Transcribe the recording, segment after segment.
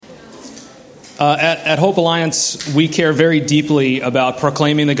At Hope Alliance, we care very deeply about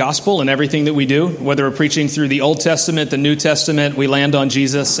proclaiming the gospel in everything that we do. Whether we're preaching through the Old Testament, the New Testament, we land on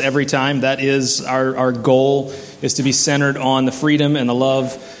Jesus every time. That is our goal, is to be centered on the freedom and the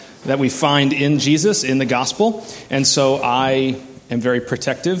love that we find in Jesus, in the gospel. And so I am very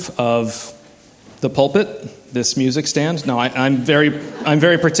protective of the pulpit, this music stand. No, I'm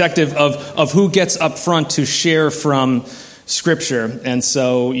very protective of who gets up front to share from Scripture. And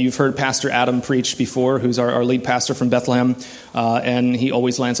so you've heard Pastor Adam preach before, who's our lead pastor from Bethlehem, and he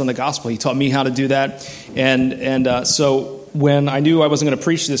always lands on the gospel. He taught me how to do that. And so when I knew I wasn't going to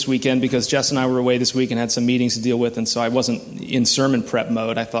preach this weekend, because Jess and I were away this week and had some meetings to deal with, and so I wasn't in sermon prep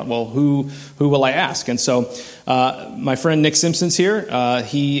mode, I thought, well, who will I ask? And so my friend Nick Simpson's here.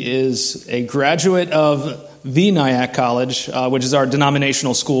 He is a graduate of the Nyack College, which is our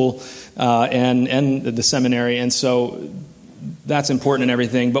denominational school, and the seminary. And so that's important and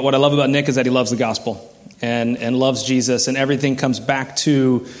everything. But what I love about Nick is that he loves the gospel and loves Jesus, and everything comes back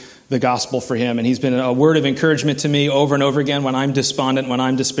to the gospel for him. And he's been a word of encouragement to me over and over again. When I'm despondent, when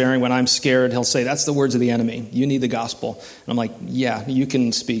I'm despairing, when I'm scared, he'll say, that's the words of the enemy. You need the gospel. And I'm like, yeah, you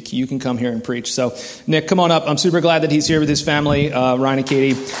can speak. You can come here and preach. So Nick, come on up. I'm super glad that he's here with his family, Ryan and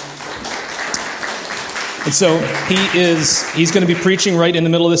Katie. And so he's going to be preaching right in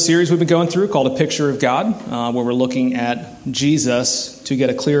the middle of the series we've been going through called A Picture of God, where we're looking at Jesus to get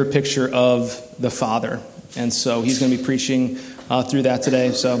a clearer picture of the Father. And so he's going to be preaching through that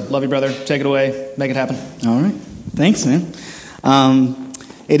today. So love you, brother. Take it away. Make it happen. All right. Thanks, man.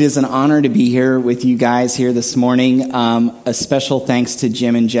 It is an honor to be here with you guys here this morning. A special thanks to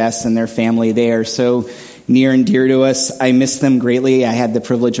Jim and Jess and their family. They are so near and dear to us. I miss them greatly. I had the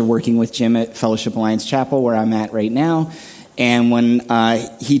privilege of working with Jim at Fellowship Alliance Chapel, where I'm at right now. And when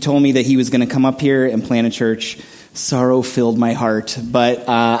he told me that he was going to come up here and plant a church, sorrow filled my heart. But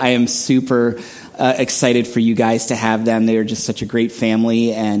I am super excited for you guys to have them. They are just such a great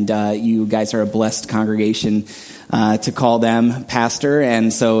family, and you guys are a blessed congregation to call them pastor.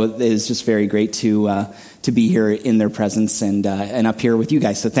 And so it is just very great to be here in their presence and up here with you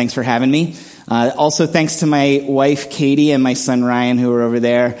guys. So thanks for having me. Also, thanks to my wife, Katie, and my son, Ryan, who are over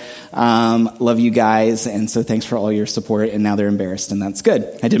there. Love you guys. And so thanks for all your support. And now they're embarrassed, and that's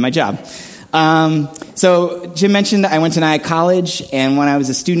good. I did my job. So Jim mentioned I went to Nyack College, and when I was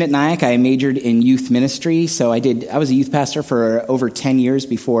a student at Nyack, I majored in youth ministry. So I was a youth pastor for over 10 years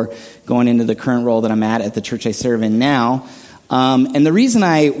before going into the current role that I'm at the church I serve in now. And the reason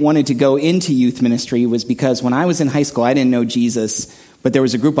I wanted to go into youth ministry was because when I was in high school, I didn't know Jesus, but there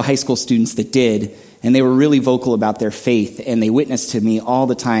was a group of high school students that did, and they were really vocal about their faith, and they witnessed to me all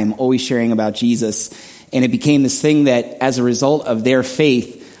the time, always sharing about Jesus. And it became this thing that as a result of their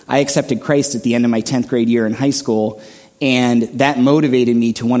faith, I accepted Christ at the end of my 10th grade year in high school, and that motivated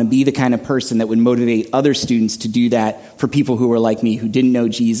me to want to be the kind of person that would motivate other students to do that for people who were like me, who didn't know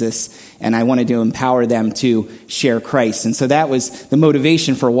Jesus, and I wanted to empower them to share Christ. And so that was the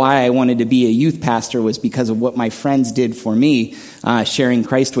motivation for why I wanted to be a youth pastor, was because of what my friends did for me, sharing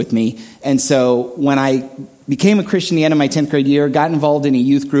Christ with me. And so when I became a Christian at the end of my 10th grade year, got involved in a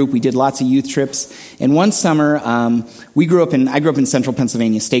youth group. We did lots of youth trips. And one summer, I grew up in central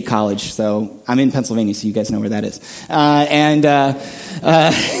Pennsylvania, State College. So I'm in Pennsylvania, so you guys know where that is. And that's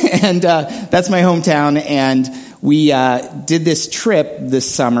my hometown. And we did this trip this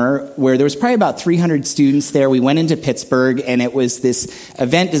summer where there was probably about 300 students there. We went into Pittsburgh, and it was this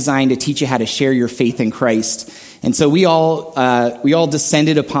event designed to teach you how to share your faith in Christ. And so we all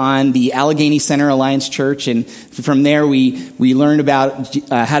descended upon the Allegheny Center Alliance Church, and from there we learned about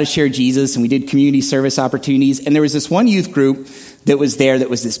how to share Jesus, and we did community service opportunities. And there was this one youth group that was there that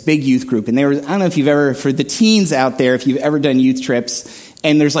was this big youth group. And I don't know if you've ever, for the teens out there, if you've ever done youth trips,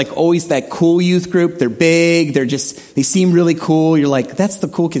 and there's like always that cool youth group. They're big. They seem really cool. You're like, that's the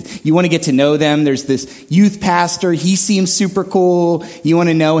cool kids. You want to get to know them. There's this youth pastor. He seems super cool. You want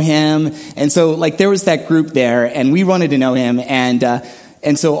to know him. And so like there was that group there, and we wanted to know him. And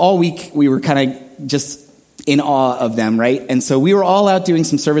so all week we were kind of just in awe of them, right? And so we were all out doing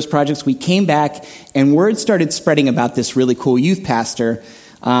some service projects. We came back, and word started spreading about this really cool youth pastor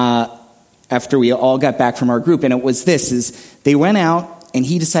after we all got back from our group. And it was they went out, and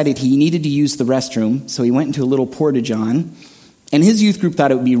he decided he needed to use the restroom, so he went into a little porta-john, and his youth group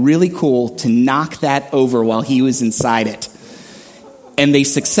thought it would be really cool to knock that over while he was inside it. And they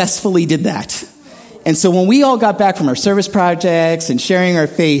successfully did that. And so when we all got back from our service projects and sharing our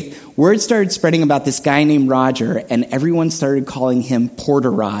faith, word started spreading about this guy named Roger, and everyone started calling him Porter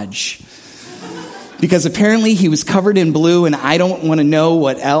Raj. Because apparently he was covered in blue, and I don't want to know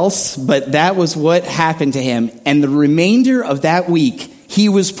what else, but that was what happened to him. And the remainder of that week, He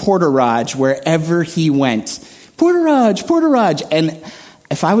was Porter Raj wherever he went. Porter Raj, Porter Raj. And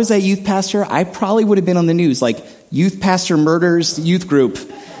if I was that youth pastor, I probably would have been on the news, like youth pastor murders youth group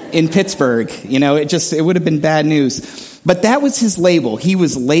in Pittsburgh. It would have been bad news. But that was his label. He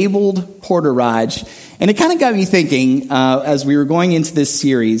was labeled Porter Raj. And it kind of got me thinking, as we were going into this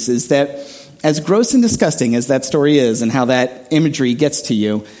series, is that as gross and disgusting as that story is and how that imagery gets to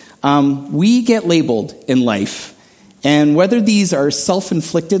you, we get labeled in life. And whether these are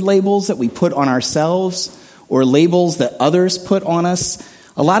self-inflicted labels that we put on ourselves or labels that others put on us,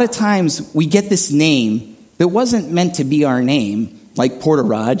 a lot of times we get this name that wasn't meant to be our name, like Porter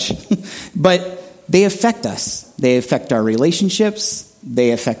Raj, but they affect us. They affect our relationships.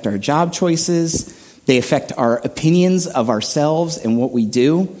 They affect our job choices. They affect our opinions of ourselves and what we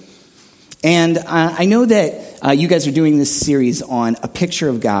do. And I know that you guys are doing this series on a picture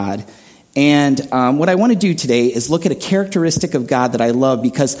of God. And what I want to do today is look at a characteristic of God that I love,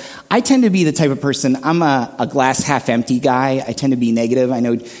 because I tend to be the type of person, I'm a glass half empty guy. I tend to be negative. I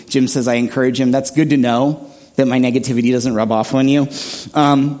know Jim says I encourage him. That's good to know that my negativity doesn't rub off on you.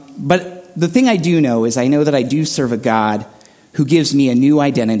 But the thing I do know is I know that I do serve a God who gives me a new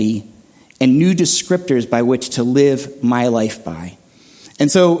identity and new descriptors by which to live my life by.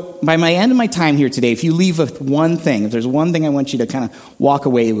 And so by my end of my time here today, if you leave with one thing, if there's one thing I want you to kind of walk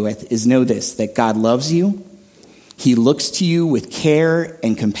away with, is know this, that God loves you. He looks to you with care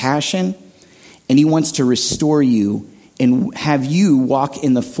and compassion, and he wants to restore you and have you walk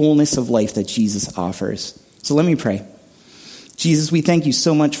in the fullness of life that Jesus offers. So let me pray. Jesus, we thank you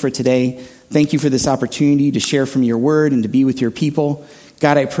so much for today. Thank you for this opportunity to share from your word and to be with your people.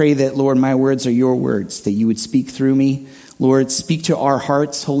 God, I pray that, Lord, my words are your words, that you would speak through me. Lord, speak to our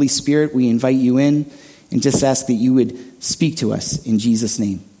hearts. Holy Spirit, we invite you in and just ask that you would speak to us in Jesus'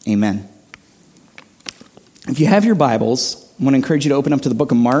 name. Amen. If you have your Bibles, I want to encourage you to open up to the book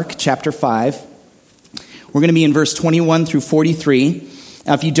of Mark, chapter 5. We're going to be in verse 21 through 43.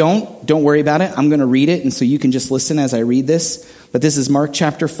 Now, if you don't worry about it. I'm going to read it, and so you can just listen as I read this. But this is Mark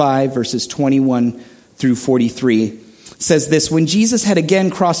chapter 5, verses 21 through 43. It says this: When Jesus had again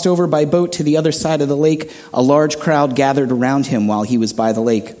crossed over by boat to the other side of the lake, a large crowd gathered around him while he was by the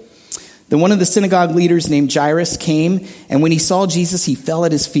lake. Then one of the synagogue leaders named Jairus came, and when he saw Jesus, he fell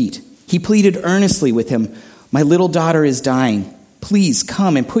at his feet. He pleaded earnestly with him, "My little daughter is dying. Please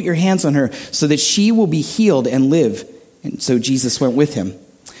come and put your hands on her so that she will be healed and live." And so Jesus went with him.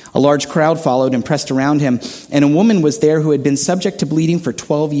 A large crowd followed and pressed around him, and a woman was there who had been subject to bleeding for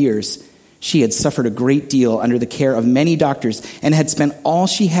 12 years. She had suffered a great deal under the care of many doctors and had spent all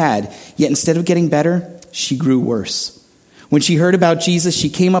she had, yet instead of getting better, she grew worse. When she heard about Jesus, she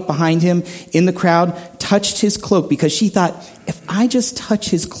came up behind him in the crowd, touched his cloak, because she thought, if I just touch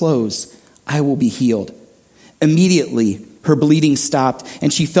his clothes, I will be healed. Immediately, her bleeding stopped,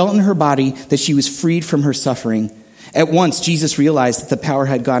 and she felt in her body that she was freed from her suffering. At once, Jesus realized that the power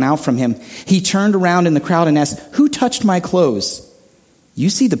had gone out from him. He turned around in the crowd and asked, "Who touched my clothes?" "You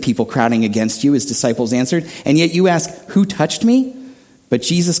see the people crowding against you," his disciples answered, "and yet you ask, 'Who touched me?'" But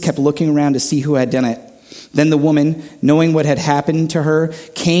Jesus kept looking around to see who had done it. Then the woman, knowing what had happened to her,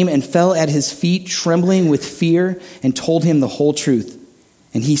 came and fell at his feet, trembling with fear, and told him the whole truth.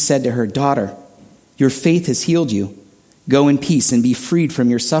 And he said to her, "Daughter, your faith has healed you. Go in peace and be freed from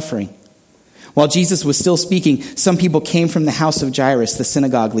your suffering." While Jesus was still speaking, some people came from the house of Jairus, the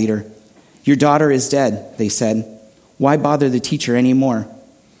synagogue leader. "Your daughter is dead," they said. "Why bother the teacher anymore?"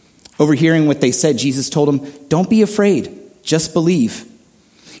 Overhearing what they said, Jesus told them, "Don't be afraid, just believe."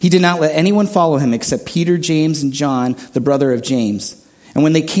 He did not let anyone follow him except Peter, James, and John, the brother of James. And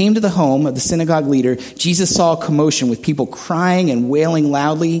when they came to the home of the synagogue leader, Jesus saw a commotion with people crying and wailing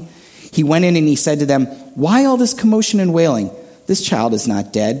loudly. He went in and he said to them, "Why all this commotion and wailing? This child is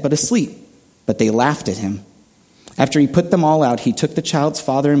not dead, but asleep." But they laughed at him. After he put them all out, he took the child's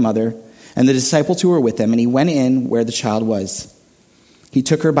father and mother and the disciples who were with them, and he went in where the child was. He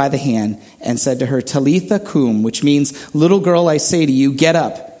took her by the hand and said to her, "Talitha cum," which means, "Little girl, I say to you, get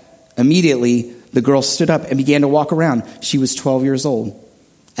up." Immediately, the girl stood up and began to walk around. She was 12 years old.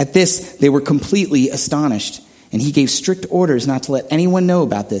 At this, they were completely astonished, and he gave strict orders not to let anyone know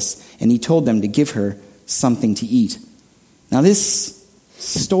about this, and he told them to give her something to eat. Now, this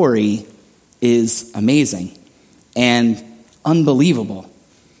story is amazing and unbelievable.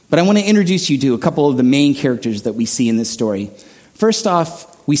 But I want to introduce you to a couple of the main characters that we see in this story. First off,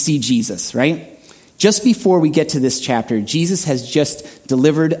 we see Jesus, right? Just before we get to this chapter, Jesus has just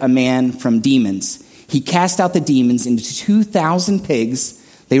delivered a man from demons. He cast out the demons into 2,000 pigs.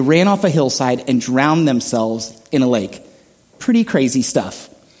 They ran off a hillside and drowned themselves in a lake. Pretty crazy stuff.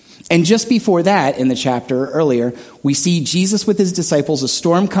 And just before that, in the chapter earlier, we see Jesus with his disciples. A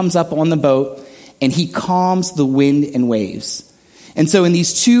storm comes up on the boat, and he calms the wind and waves. And so in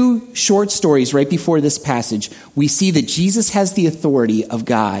these two short stories right before this passage, we see that Jesus has the authority of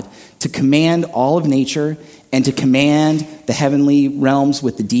God to command all of nature and to command the heavenly realms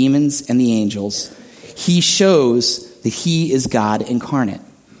with the demons and the angels. He shows that he is God incarnate.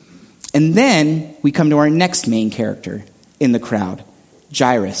 And then we come to our next main character in the crowd,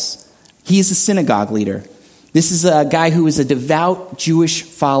 Jairus. He is a synagogue leader. This is a guy who is a devout Jewish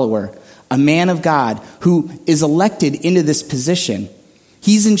follower, a man of God who is elected into this position.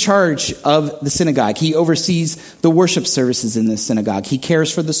 He's in charge of the synagogue. He oversees the worship services in the synagogue. He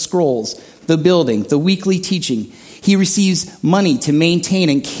cares for the scrolls, the building, the weekly teaching. He receives money to maintain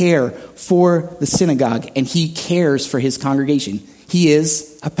and care for the synagogue, and he cares for his congregation. He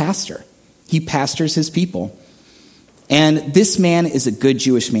is a pastor. He pastors his people. And this man is a good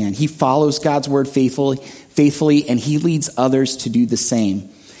Jewish man. He follows God's word faithfully, and he leads others to do the same.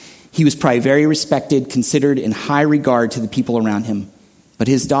 He was probably very respected, considered in high regard to the people around him. But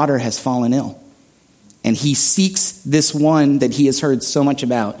his daughter has fallen ill. And he seeks this one that he has heard so much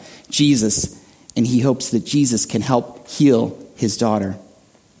about, Jesus, and he hopes that Jesus can help heal his daughter.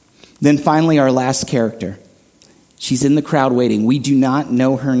 Then finally, our last character. She's in the crowd waiting. We do not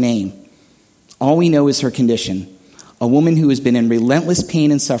know her name. All we know is her condition. A woman who has been in relentless pain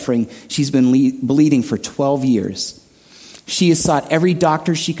and suffering. She's been bleeding for 12 years. She has sought every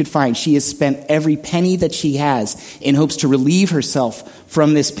doctor she could find. She has spent every penny that she has in hopes to relieve herself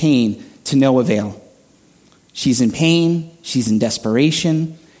from this pain to no avail. She's in pain, she's in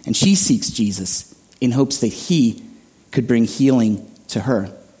desperation, and she seeks Jesus in hopes that he could bring healing to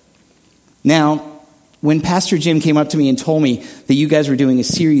her. Now, when Pastor Jim came up to me and told me that you guys were doing a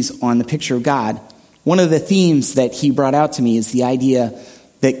series on the picture of God, one of the themes that he brought out to me is the idea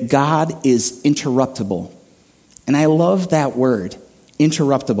that God is interruptible. And I love that word,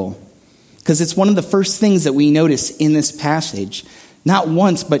 interruptible, because it's one of the first things that we notice in this passage. Not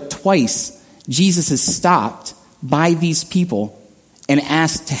once, but twice, Jesus is stopped by these people and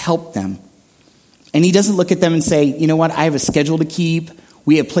asked to help them. And he doesn't look at them and say, you know what, I have a schedule to keep.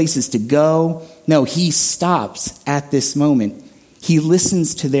 We have places to go. No, he stops at this moment. He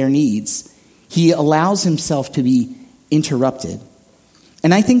listens to their needs. He allows himself to be interrupted.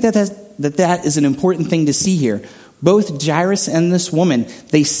 And I think that is an important thing to see here. Both Jairus and this woman,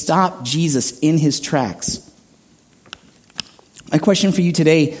 they stop Jesus in his tracks. My question for you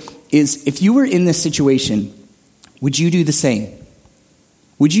today is, if you were in this situation, would you do the same?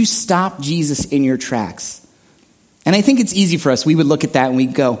 Would you stop Jesus in your tracks? And I think it's easy for us. We would look at that and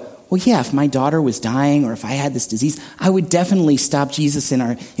we'd go, well, yeah, if my daughter was dying or if I had this disease, I would definitely stop Jesus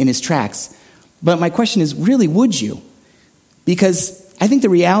in his tracks. But my question is, really, would you? Because I think the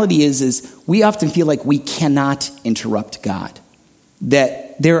reality is we often feel like we cannot interrupt God.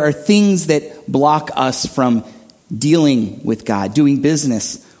 That there are things that block us from dealing with God, doing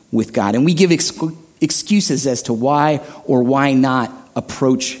business with God. And we give excuses as to why or why not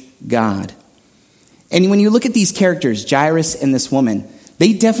approach God. And when you look at these characters, Jairus and this woman,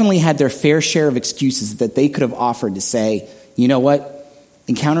 they definitely had their fair share of excuses that they could have offered to say, you know what?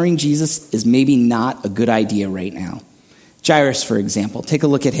 Encountering Jesus is maybe not a good idea right now. Jairus, for example, take a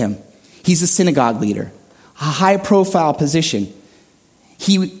look at him. He's a synagogue leader, a high-profile position.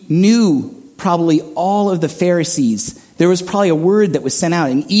 He knew probably all of the Pharisees. There was probably a word that was sent out,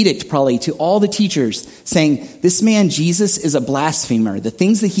 an edict probably to all the teachers saying, this man Jesus is a blasphemer. The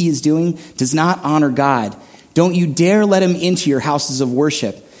things that he is doing does not honor God. Don't you dare let him into your houses of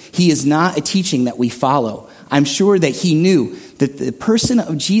worship. He is not a teaching that we follow. I'm sure that he knew that the person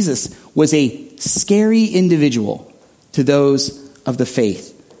of Jesus was a scary individual to those of the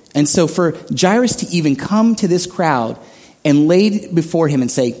faith. And so for Jairus to even come to this crowd and lay before him and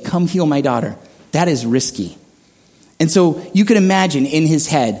say, come heal my daughter, that is risky. And so you could imagine in his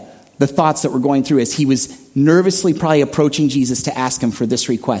head the thoughts that were going through as he was nervously probably approaching Jesus to ask him for this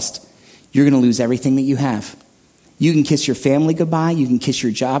request. You're going to lose everything that you have. You can kiss your family goodbye. You can kiss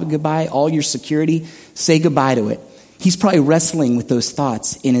your job goodbye. All your security, say goodbye to it. He's probably wrestling with those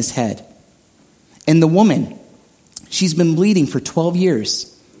thoughts in his head. And the woman, she's been bleeding for 12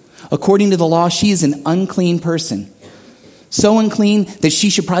 years. According to the law, she is an unclean person. So unclean that she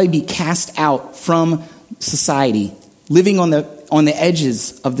should probably be cast out from society, living on the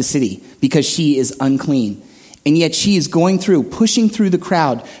edges of the city because she is unclean. And yet she is pushing through the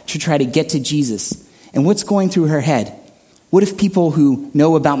crowd to try to get to Jesus. And what's going through her head? What if people who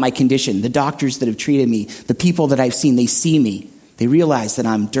know about my condition, the doctors that have treated me, the people that I've seen, they see me. They realize that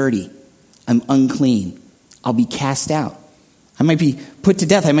I'm dirty. I'm unclean. I'll be cast out. I might be put to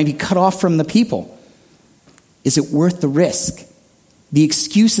death. I might be cut off from the people. Is it worth the risk? The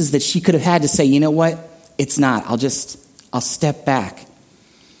excuses that she could have had to say, you know what? It's not. I'll step back.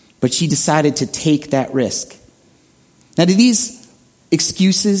 But she decided to take that risk. Now, do these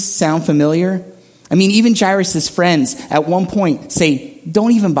excuses sound familiar? I mean, even Jairus' friends at one point say,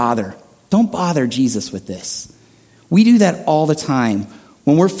 don't even bother. Don't bother Jesus with this. We do that all the time.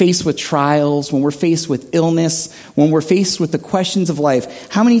 When we're faced with trials, when we're faced with illness, when we're faced with the questions of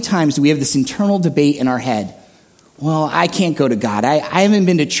life, how many times do we have this internal debate in our head? Well, I can't go to God. I haven't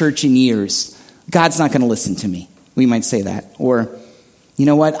been to church in years. God's not going to listen to me. We might say that. Or, you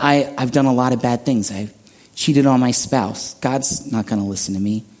know what? I've done a lot of bad things. I've cheated on my spouse. God's not going to listen to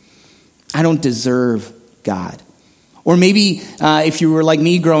me. I don't deserve God. Or maybe if you were like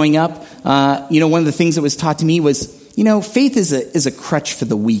me growing up, one of the things that was taught to me was, faith is a crutch for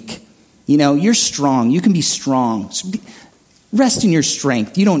the weak. You're strong. You can be strong. Rest in your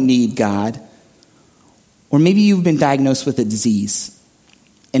strength. You don't need God. Or maybe you've been diagnosed with a disease.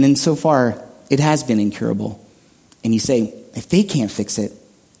 And insofar, it has been incurable. And you say, if they can't fix it,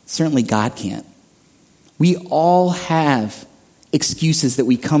 certainly God can't. We all have excuses that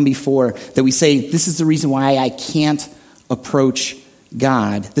we come before, that we say, this is the reason why I can't approach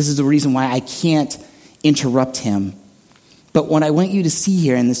God. This is the reason why I can't interrupt him. But what I want you to see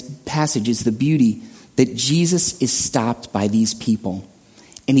here in this passage is the beauty that Jesus is stopped by these people.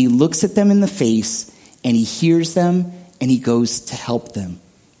 And he looks at them in the face, and he hears them, and he goes to help them.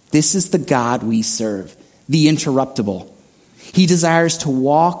 This is the God we serve, the interruptible. He desires to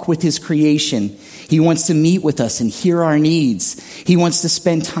walk with his creation. He wants to meet with us and hear our needs. He wants to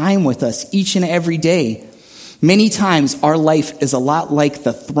spend time with us each and every day. Many times our life is a lot like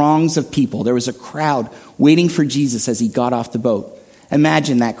the throngs of people. There was a crowd waiting for Jesus as he got off the boat.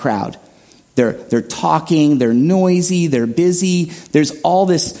 Imagine that crowd. They're talking, they're noisy, they're busy. There's all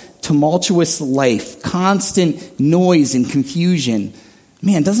this tumultuous life, constant noise and confusion.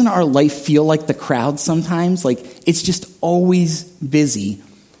 Man, doesn't our life feel like the crowd sometimes? Like it's just always busy.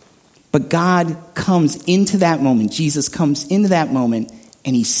 But God comes into that moment. Jesus comes into that moment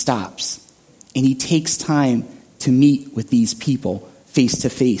and he stops. And he takes time to meet with these people face to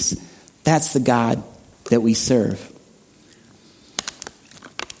face. That's the God that we serve.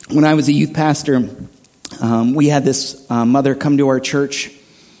 When I was a youth pastor, we had this mother come to our church.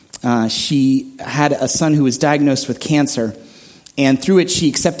 She had a son who was diagnosed with cancer. And through it, she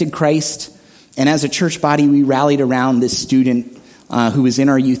accepted Christ. And as a church body, we rallied around this student who was in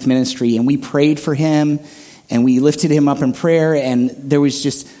our youth ministry. And we prayed for him. And we lifted him up in prayer. And there was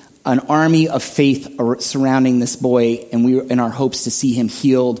just an army of faith surrounding this boy. And we were in our hopes to see him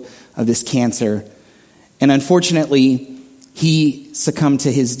healed of this cancer. And unfortunately, he succumbed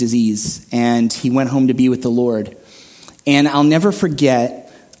to his disease. And he went home to be with the Lord. And I'll never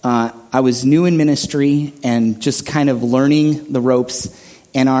forget, I was new in ministry and just kind of learning the ropes.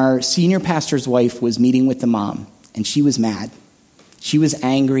 And our senior pastor's wife was meeting with the mom. And she was mad. She was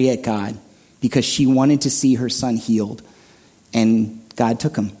angry at God because she wanted to see her son healed. And God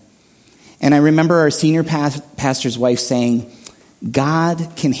took him. And I remember our senior pastor's wife saying,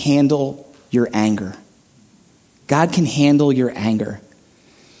 God can handle your anger. God can handle your anger.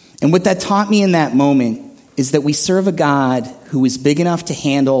 And what that taught me in that moment is that we serve a God who is big enough to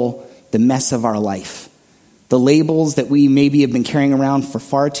handle the mess of our life. The labels that we maybe have been carrying around for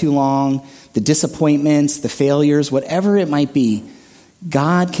far too long, the disappointments, the failures, whatever it might be,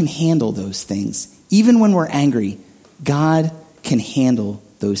 God can handle those things. Even when we're angry, God can handle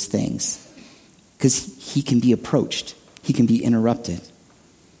those things because he can be approached. He can be interrupted.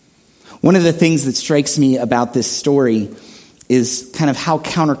 One of the things that strikes me about this story is kind of how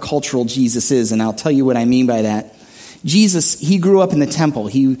countercultural Jesus is, and I'll tell you what I mean by that. Jesus, he grew up in the temple.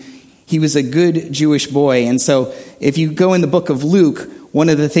 He was a good Jewish boy, and so if you go in the book of Luke, one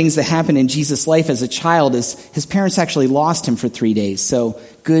of the things that happened in Jesus' life as a child is his parents actually lost him for 3 days. So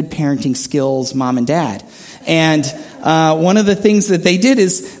good parenting skills, mom and dad. And one of the things that they did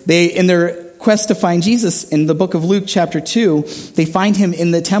is in their quest to find Jesus in the book of Luke chapter 2, they find him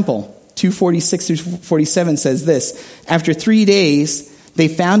in the temple. 2:46 through 47 says this: after 3 days, they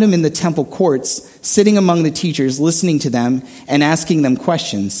found him in the temple courts, sitting among the teachers, listening to them and asking them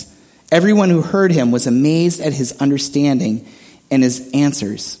questions. Everyone who heard him was amazed at his understanding and his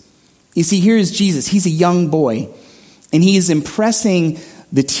answers. You see, here is Jesus. He's a young boy, and he is impressing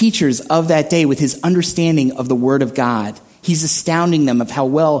the teachers of that day with his understanding of the Word of God. He's astounding them of how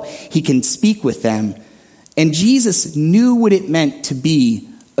well he can speak with them. And Jesus knew what it meant to be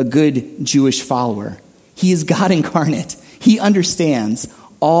a good Jewish follower. He is God incarnate. He understands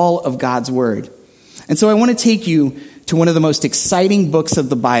all of God's Word. And so I want to take you to one of the most exciting books of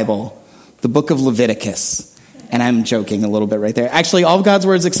the Bible, the book of Leviticus. And I'm joking a little bit right there. Actually, all of God's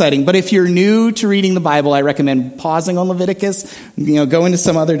word is exciting. But if you're new to reading the Bible, I recommend pausing on Leviticus, go into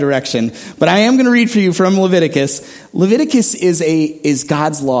some other direction. But I am going to read for you from Leviticus. Leviticus is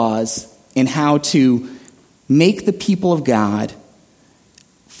God's laws in how to make the people of God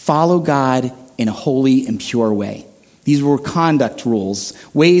follow God in a holy and pure way. These were conduct rules,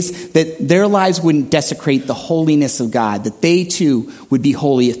 ways that their lives wouldn't desecrate the holiness of God, that they too would be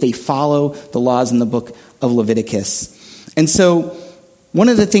holy if they follow the laws in the book of Leviticus. And so one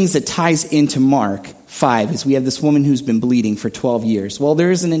of the things that ties into Mark 5 is we have this woman who's been bleeding for 12 years. Well,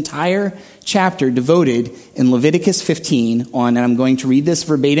 there is an entire chapter devoted in Leviticus 15 on, and I'm going to read this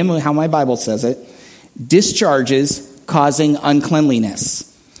verbatim how my Bible says it, discharges causing uncleanliness.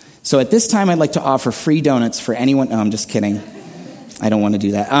 So at this time, I'd like to offer free donuts for anyone. No, I'm just kidding. I don't want to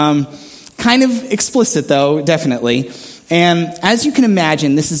do that. Kind of explicit, though, definitely. And as you can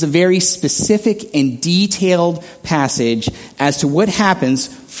imagine, this is a very specific and detailed passage as to what happens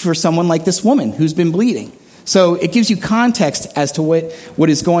for someone like this woman who's been bleeding. So it gives you context as to what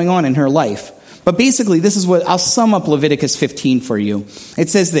is going on in her life. But basically, this is what I'll sum up Leviticus 15 for you. It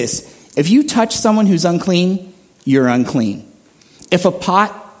says this: if you touch someone who's unclean, you're unclean. If a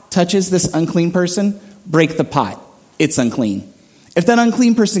pot touches this unclean person, break the pot. It's unclean. If that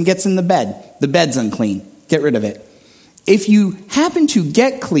unclean person gets in the bed's unclean. Get rid of it. If you happen to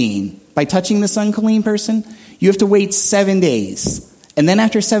get clean by touching this unclean person, you have to wait 7 days. And then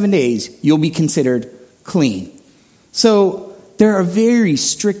after 7 days, you'll be considered clean. So there are very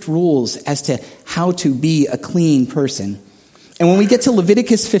strict rules as to how to be a clean person. And when we get to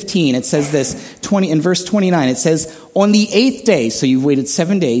Leviticus 15, it says this, in verse 29, it says, on the 8th day, so you've waited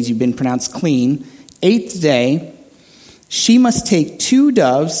 7 days, you've been pronounced clean, 8th day, she must take 2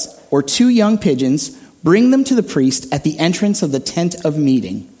 doves or 2 young pigeons, bring them to the priest at the entrance of the tent of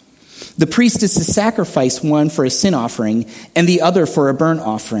meeting. The priest is to sacrifice one for a sin offering and the other for a burnt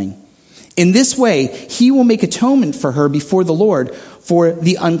offering. In this way, he will make atonement for her before the Lord for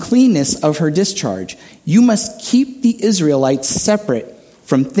the uncleanness of her discharge. You must keep the Israelites separate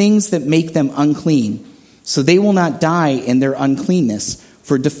from things that make them unclean, so they will not die in their uncleanness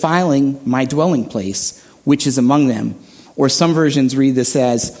for defiling my dwelling place, which is among them. Or some versions read this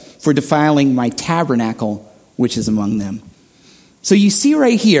as, for defiling my tabernacle, which is among them. So you see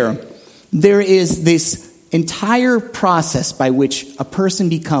right here, there is this entire process by which a person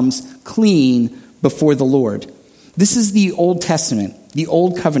becomes clean before the Lord. This is the Old Testament, the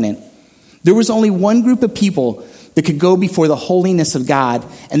Old Covenant. There was only one group of people that could go before the holiness of God,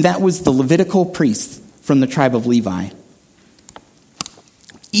 and that was the Levitical priests from the tribe of Levi.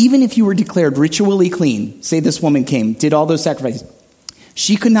 Even if you were declared ritually clean, say this woman came, did all those sacrifices,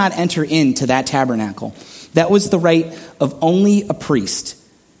 she could not enter into that tabernacle. That was the right of only a priest.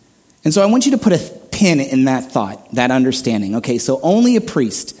 And so I want you to put a pin in that thought, that understanding. Okay, so only a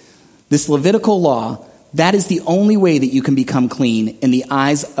priest. This Levitical law, that is the only way that you can become clean in the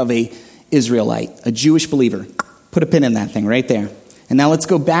eyes of a Israelite, a Jewish believer. Put a pin in that thing right there. And now let's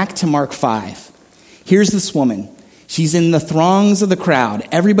go back to Mark 5. Here's this woman. She's in the throngs of the crowd.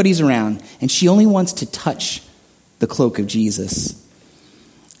 Everybody's around. And she only wants to touch the cloak of Jesus.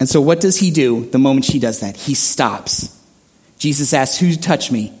 And so what does he do the moment she does that? He stops. Jesus asks, who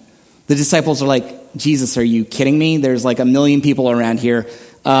touched me? The disciples are like, Jesus, are you kidding me? There's like 1 million people around here.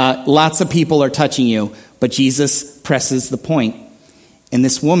 Lots of people are touching you. But Jesus presses the point. And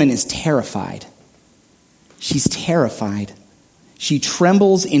this woman is terrified. She's terrified. She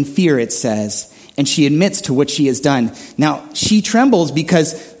trembles in fear, it says. And she admits to what she has done. Now, she trembles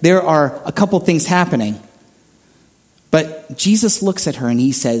because there are a couple things happening. But Jesus looks at her and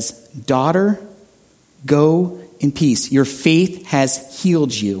he says, daughter, go in peace. Your faith has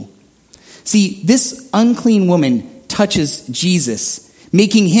healed you. See, this unclean woman touches Jesus,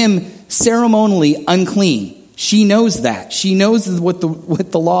 making him ceremonially unclean. She knows that. She knows what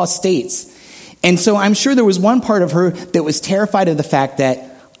the law states. And so I'm sure there was one part of her that was terrified of the fact that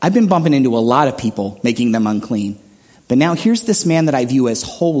I've been bumping into a lot of people, making them unclean. But now here's this man that I view as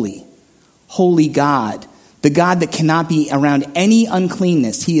holy, holy God, the God that cannot be around any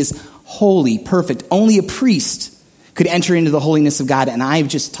uncleanness. He is holy, perfect. Only a priest could enter into the holiness of God, and I've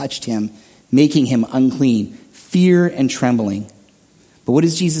just touched him, making him unclean, fear and trembling. But what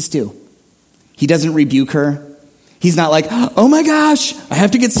does Jesus do? He doesn't rebuke her. He's not like, oh my gosh, I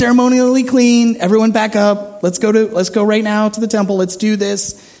have to get ceremonially clean. Everyone back up. Let's go right now to the temple. Let's do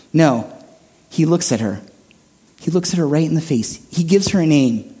this. No, he looks at her. He looks at her right in the face. He gives her a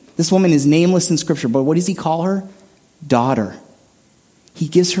name. This woman is nameless in Scripture, but what does he call her? Daughter. He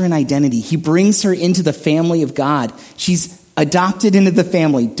gives her an identity. He brings her into the family of God. She's adopted into the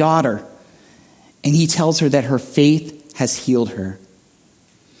family, daughter. And he tells her that her faith has healed her.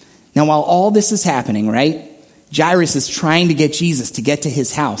 Now, while all this is happening, right, Jairus is trying to get Jesus to get to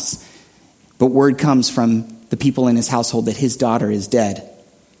his house. But word comes from the people in his household that his daughter is dead.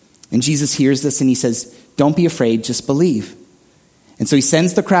 And Jesus hears this and he says, don't be afraid, just believe. And so he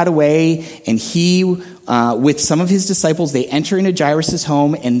sends the crowd away, and he, with some of his disciples, they enter into Jairus'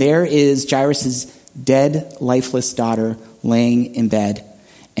 home, and there is Jairus' dead, lifeless daughter laying in bed.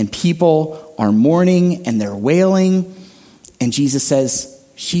 And people are mourning, and they're wailing, and Jesus says,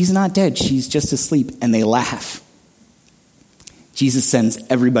 she's not dead, she's just asleep, and they laugh. Jesus sends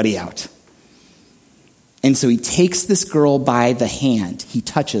everybody out. And so he takes this girl by the hand, he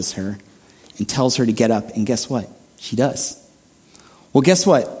touches her, and tells her to get up, and guess what? She does. Well, guess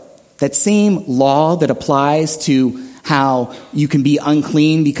what? That same law that applies to how you can be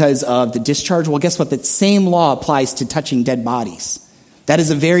unclean because of the discharge, well, guess what? That same law applies to touching dead bodies. That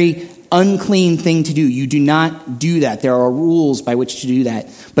is a very unclean thing to do. You do not do that. There are rules by which to do that.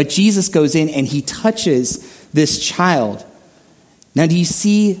 But Jesus goes in and he touches this child. Now, do you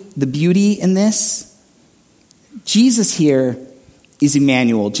see the beauty in this? Jesus here is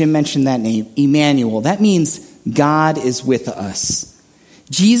Emmanuel. Jim mentioned that name, Emmanuel. That means God is with us.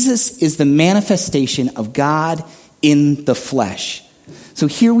 Jesus is the manifestation of God in the flesh. So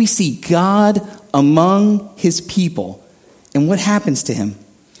here we see God among his people. And what happens to him?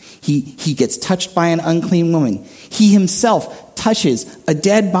 He gets touched by an unclean woman. He himself touches a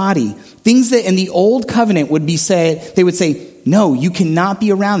dead body. Things that in the old covenant would be said, they would say, no, you cannot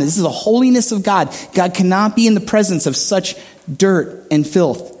be around this. This is the holiness of God. God cannot be in the presence of such dirt and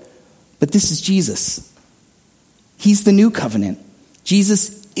filth. But this is Jesus. He's the new covenant.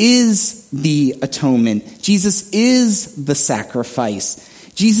 Jesus is the atonement. Jesus is the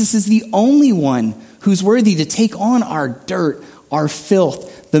sacrifice. Jesus is the only one who's worthy to take on our dirt, our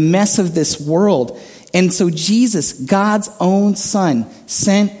filth, the mess of this world. And so Jesus, God's own son,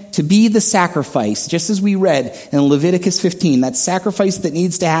 sent to be the sacrifice, just as we read in Leviticus 15, that sacrifice that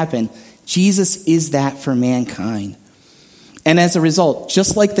needs to happen. Jesus is that for mankind. And as a result,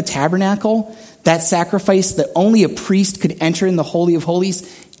 just like the tabernacle, that sacrifice that only a priest could enter in the Holy of Holies,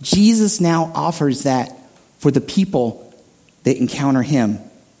 Jesus now offers that for the people that encounter him,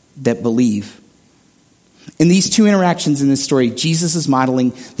 that believe. In these two interactions in this story, Jesus is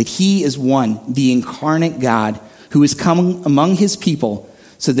modeling that he is one, the incarnate God, who has come among his people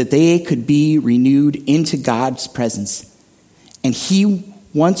so that they could be renewed into God's presence. And he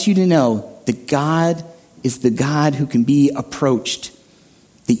wants you to know that God is the God who can be approached,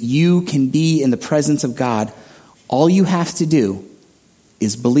 that you can be in the presence of God. All you have to do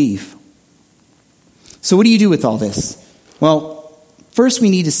is believe. So what do you do with all this? Well, first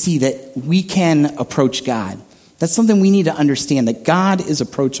we need to see that we can approach God. That's something we need to understand, that God is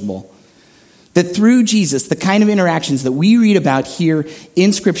approachable. That through Jesus, the kind of interactions that we read about here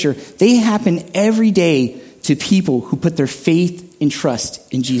in Scripture, they happen every day to people who put their faith and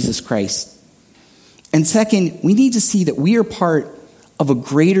trust in Jesus Christ. And second, we need to see that we are part of a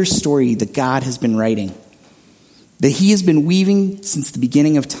greater story that God has been writing, that he has been weaving since the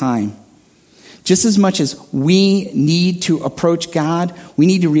beginning of time. Just as much as we need to approach God, we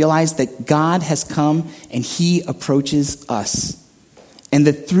need to realize that God has come and he approaches us. And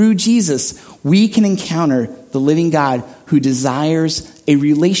that through Jesus, we can encounter the living God who desires a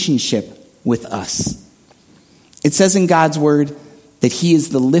relationship with us. It says in God's word that he is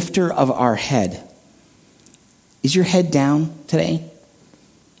the lifter of our head. Is your head down today?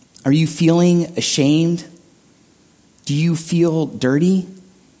 Are you feeling ashamed? Do you feel dirty?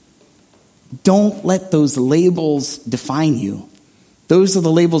 Don't let those labels define you. Those are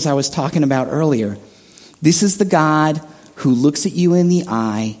the labels I was talking about earlier. This is the God who looks at you in the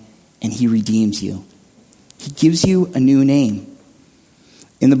eye and he redeems you. He gives you a new name.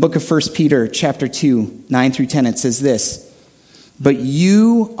 In the book of 1 Peter chapter 2, 9 through 10, it says this: "But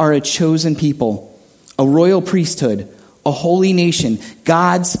you are a chosen people, a royal priesthood, a holy nation,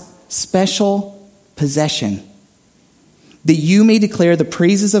 God's special possession, that you may declare the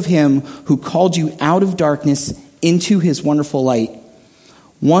praises of him who called you out of darkness into his wonderful light.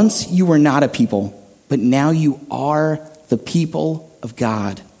 Once you were not a people, but now you are the people of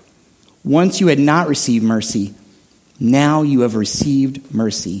God. Once you had not received mercy, now you have received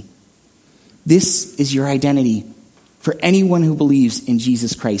mercy." This is your identity for anyone who believes in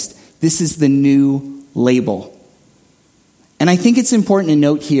Jesus Christ. This is the new label. And I think it's important to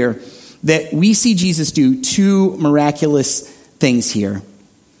note here that we see Jesus do two miraculous things here.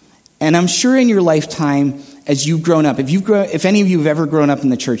 And I'm sure in your lifetime as you've grown up. If any of you have ever grown up in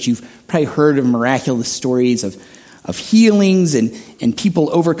the church, you've probably heard of miraculous stories of healings and people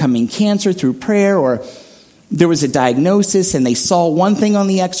overcoming cancer through prayer, or there was a diagnosis and they saw one thing on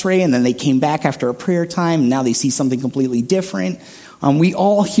the x-ray and then they came back after a prayer time and now they see something completely different. We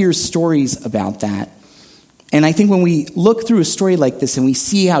all hear stories about that. And I think when we look through a story like this and we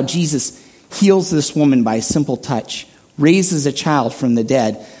see how Jesus heals this woman by a simple touch, raises a child from the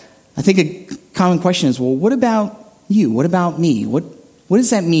dead, I think a common question is, well, what about you? What about me? What does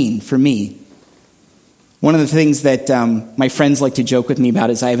that mean for me? One of the things that my friends like to joke with me about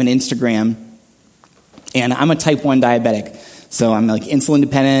is I have an Instagram, and I'm a type 1 diabetic. So I'm like insulin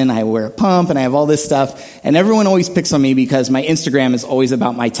dependent, I wear a pump, and I have all this stuff. And everyone always picks on me because my Instagram is always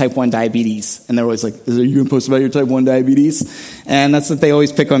about my type 1 diabetes. And they're always like, are you going to post about your type 1 diabetes? And that's what they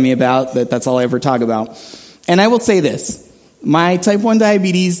always pick on me about, that's all I ever talk about. And I will say this, my type 1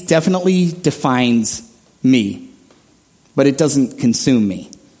 diabetes definitely defines me, but it doesn't consume me.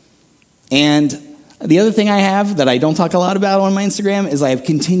 And the other thing I have that I don't talk a lot about on my Instagram is I have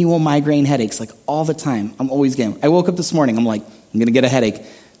continual migraine headaches, like all the time. I'm always getting. I woke up this morning, I'm like, I'm going to get a headache.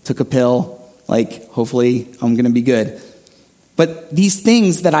 Took a pill, like hopefully I'm going to be good. But these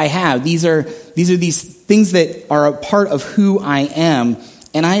things that I have, these are these things that are a part of who I am,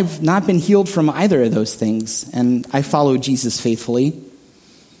 and I've not been healed from either of those things, and I follow Jesus faithfully.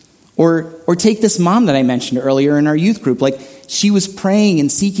 Or take this mom that I mentioned earlier in our youth group. Like, she was praying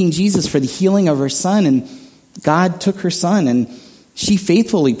and seeking Jesus for the healing of her son, and God took her son, and she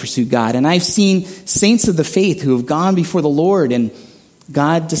faithfully pursued God. And I've seen saints of the faith who have gone before the Lord, and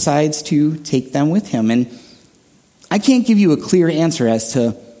God decides to take them with him. And I can't give you a clear answer as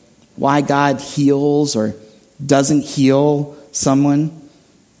to why God heals or doesn't heal someone.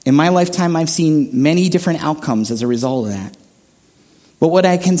 In my lifetime, I've seen many different outcomes as a result of that. But what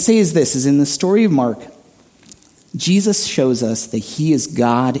I can say is this, is in the story of Mark, Jesus shows us that he is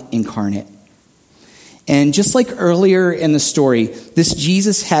God incarnate. And just like earlier in the story, this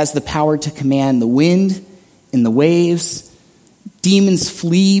Jesus has the power to command the wind and the waves. Demons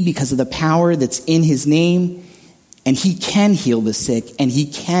flee because of the power that's in his name. And he can heal the sick, and he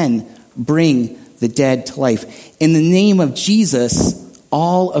can bring the dead to life. In the name of Jesus,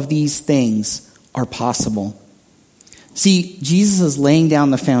 all of these things are possible. See, Jesus is laying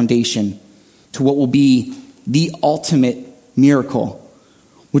down the foundation to what will be the ultimate miracle,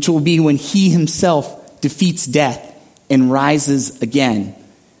 which will be when he himself defeats death and rises again.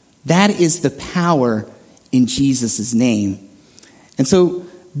 That is the power in Jesus' name. And so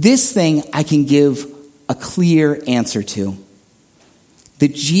this thing I can give a clear answer to.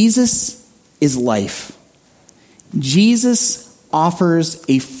 That Jesus is life. Jesus offers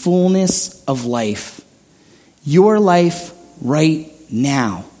a fullness of life. Your life right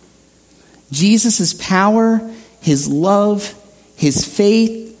now. Jesus' power, his love, his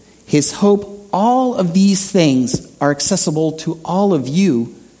faith, his hope, all of these things are accessible to all of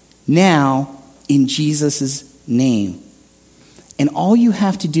you now in Jesus' name. And all you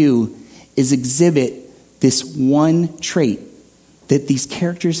have to do is exhibit this one trait that these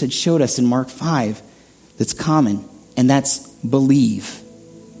characters had showed us in Mark 5 that's common, and that's believe.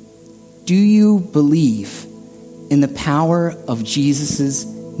 Do you believe in the power of Jesus'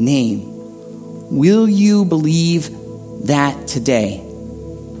 name? Will you believe that today?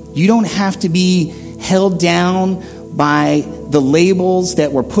 You don't have to be held down by the labels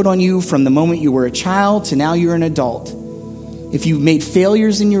that were put on you from the moment you were a child to now you're an adult. If you've made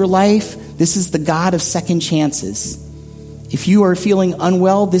failures in your life, this is the God of second chances. If you are feeling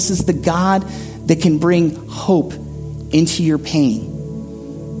unwell, this is the God that can bring hope into your pain.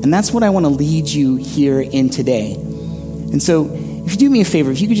 And that's what I want to lead you here in today. And so, if you do me a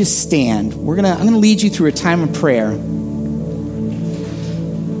favor, if you could just stand, I'm going to lead you through a time of prayer.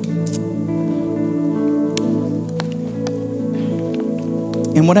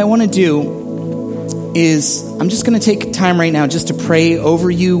 And what I want to do is, I'm just going to take time right now just to pray over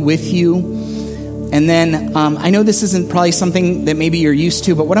you, with you. And then, I know this isn't probably something that maybe you're used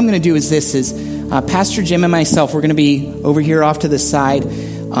to, but what I'm going to do is Pastor Jim and myself, we're going to be over here off to the side.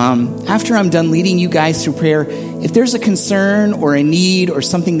 After I'm done leading you guys through prayer, if there's a concern or a need or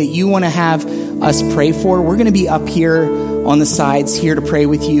something that you want to have us pray for, we're going to be up here on the sides here to pray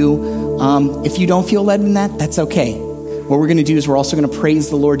with you. If you don't feel led in that, that's okay. What we're going to do is we're also going to praise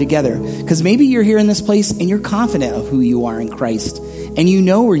the Lord together. Because maybe you're here in this place and you're confident of who you are in Christ and you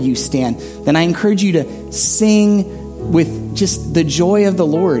know where you stand. Then I encourage you to sing with just the joy of the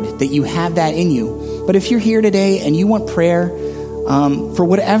Lord, that you have that in you. But if you're here today and you want prayer for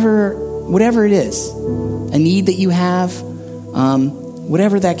whatever it is, a need that you have,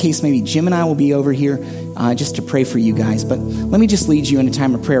 whatever that case may be, Jim and I will be over here just to pray for you guys. But let me just lead you in a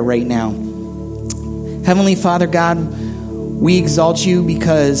time of prayer right now. Heavenly Father God, we exalt you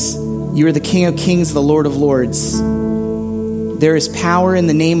because you are the King of Kings, the Lord of Lords. There is power in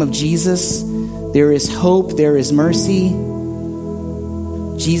the name of Jesus. There is hope. There is mercy.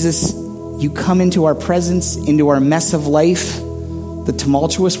 Jesus, you come into our presence, into our mess of life. The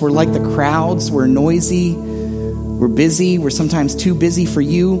tumultuous, we're like the crowds. We're noisy. We're busy. We're sometimes too busy for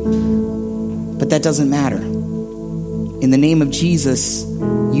you. But that doesn't matter. In the name of Jesus,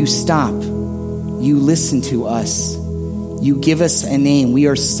 you stop. You listen to us. You give us a name. We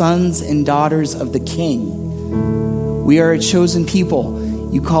are sons and daughters of the King. We are a chosen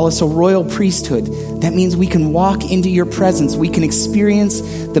people. You call us a royal priesthood. That means we can walk into your presence. We can experience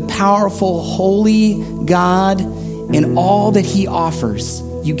the powerful, holy God and all that he offers.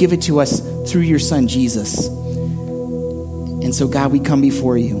 You give it to us through your Son, Jesus. And so, God, we come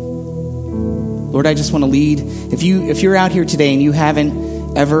before you. Lord, I just want to lead. If you're out here today and you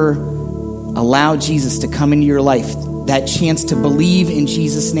haven't ever allowed Jesus to come into your life, that chance to believe in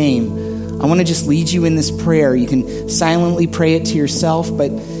Jesus' name, I want to just lead you in this prayer. You can silently pray it to yourself,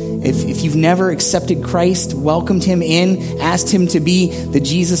 but if you've never accepted Christ, welcomed him in, asked him to be the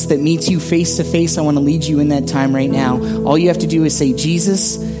Jesus that meets you face to face, I want to lead you in that time right now. All you have to do is say,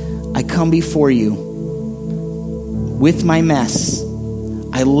 Jesus, I come before you with my mess.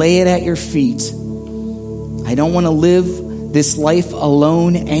 I lay it at your feet. I don't want to live this life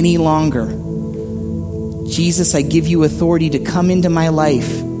alone any longer. Jesus, I give you authority to come into my life,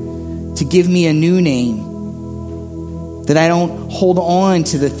 to give me a new name, that I don't hold on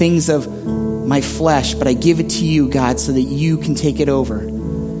to the things of my flesh, but I give it to you, God, so that you can take it over.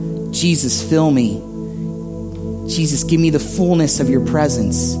 Jesus, fill me. Jesus, give me the fullness of your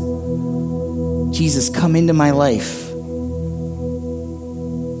presence. Jesus, come into my life.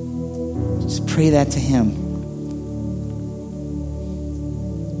 Just pray that to him.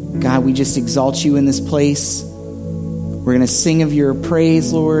 God, we just exalt you in this place. We're going to sing of your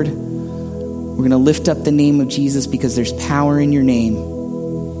praise, Lord. We're going to lift up the name of Jesus because there's power in your name.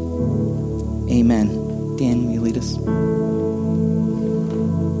 Amen. Dan, will you lead us?